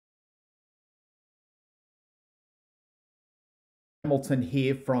Hamilton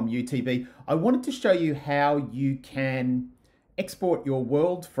here from UTB. I wanted to show you how you can export your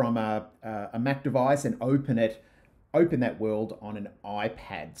world from a Mac device and open that world on an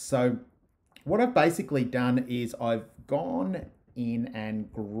iPad. So what I've basically done is I've gone in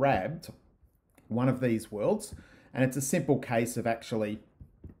and grabbed one of these worlds, and it's a simple case of actually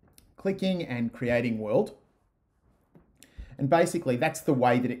clicking and creating world. And basically that's the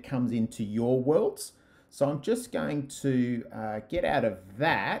way that it comes into your worlds. So I'm just going to get out of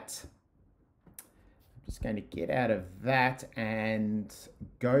that. I'm just going to get out of that and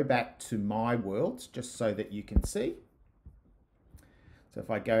go back to my worlds just so that you can see. So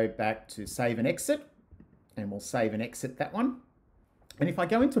if I go back to save and exit, and we'll save and exit that one. And if I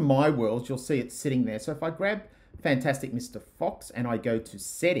go into my worlds, you'll see it's sitting there. So if I grab Fantastic Mr. Fox and I go to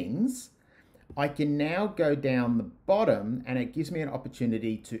settings, I can now go down the bottom and it gives me an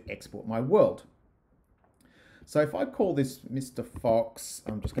opportunity to export my world. So if I call this Mr. Fox,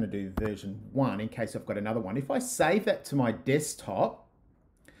 I'm just going to do version 1 in case I've got another one. If I save that to my desktop,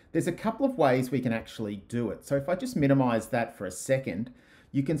 there's a couple of ways we can actually do it. So if I just minimize that for a second,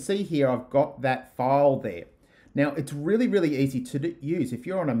 you can see here I've got that file there. Now it's really, really easy to use. If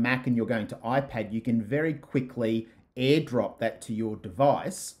you're on a Mac and you're going to iPad, you can very quickly airdrop that to your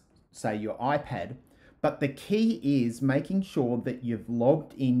device, say your iPad. But the key is making sure that you've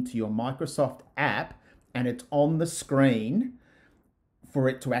logged into your Microsoft app and it's on the screen for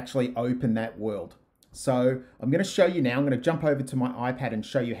it to actually open that world. So I'm going to show you now. I'm going to jump over to my iPad and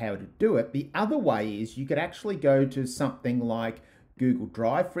show you how to do it. The other way is you could actually go to something like Google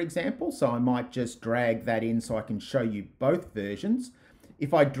Drive, for example. So I might just drag that in so I can show you both versions.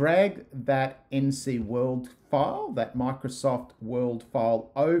 If I drag that NC World file, that Microsoft World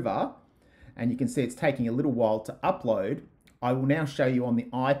file over, and you can see it's taking a little while to upload, I will now show you on the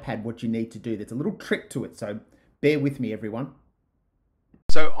iPad what you need to do. There's a little trick to it, so bear with me, everyone.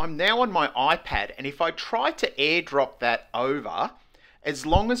 So I'm now on my iPad, and if I try to airdrop that over, as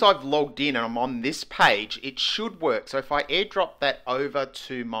long as I've logged in and I'm on this page, it should work. So if I airdrop that over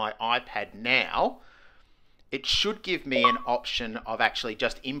to my iPad now, it should give me an option of actually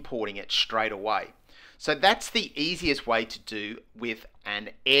just importing it straight away. So that's the easiest way to do with an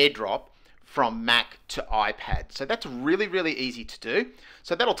airdrop from Mac to iPad. So that's really, really easy to do.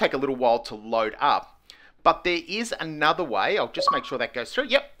 So that'll take a little while to load up. But there is another way. I'll just make sure that goes through.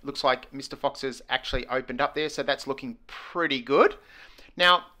 Yep, looks like Mr. Fox has actually opened up there. So that's looking pretty good.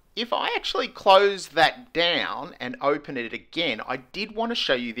 Now, if I actually close that down and open it again, I did want to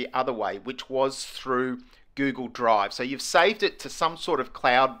show you the other way, which was through Google Drive. So you've saved it to some sort of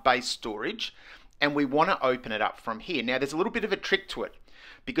cloud-based storage, and we want to open it up from here. Now, there's a little bit of a trick to it,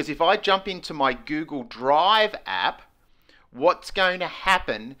 because if I jump into my Google Drive app, what's going to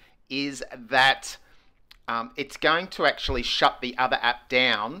happen is that it's going to actually shut the other app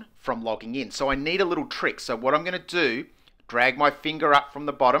down from logging in. So I need a little trick. So what I'm going to do, drag my finger up from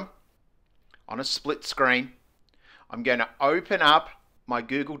the bottom on a split screen. I'm going to open up my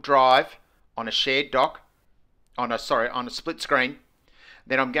Google Drive on a shared dock, on a split screen.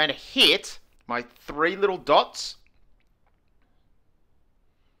 Then I'm going to hit my three little dots,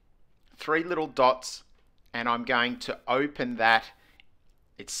 and I'm going to open that.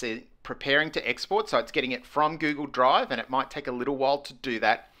 It's preparing to export, so it's getting it from Google Drive, and it might take a little while to do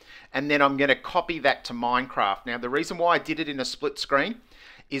that. And then I'm going to copy that to Minecraft. Now, the reason why I did it in a split screen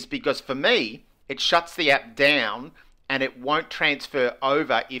is because for me, it shuts the app down and it won't transfer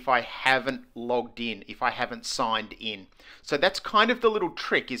over if I haven't logged in, if I haven't signed in. So that's kind of the little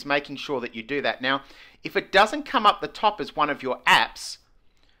trick, is making sure that you do that. Now, if it doesn't come up the top as one of your apps,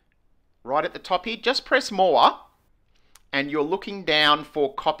 right at the top here, just press more, and you're looking down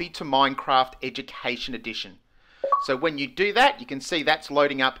for Copy to Minecraft Education Edition. So when you do that, you can see that's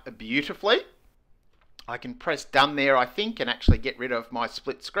loading up beautifully. I can press done there, I think, and actually get rid of my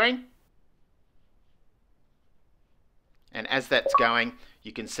split screen. And as that's going,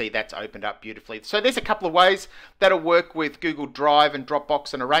 you can see that's opened up beautifully. So there's a couple of ways that'll work with Google Drive and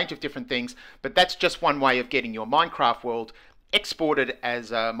Dropbox and a range of different things, but that's just one way of getting your Minecraft world exported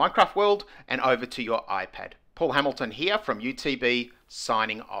as a Minecraft world and over to your iPad. Paul Hamilton here from UTB,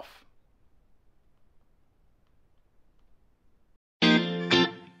 signing off.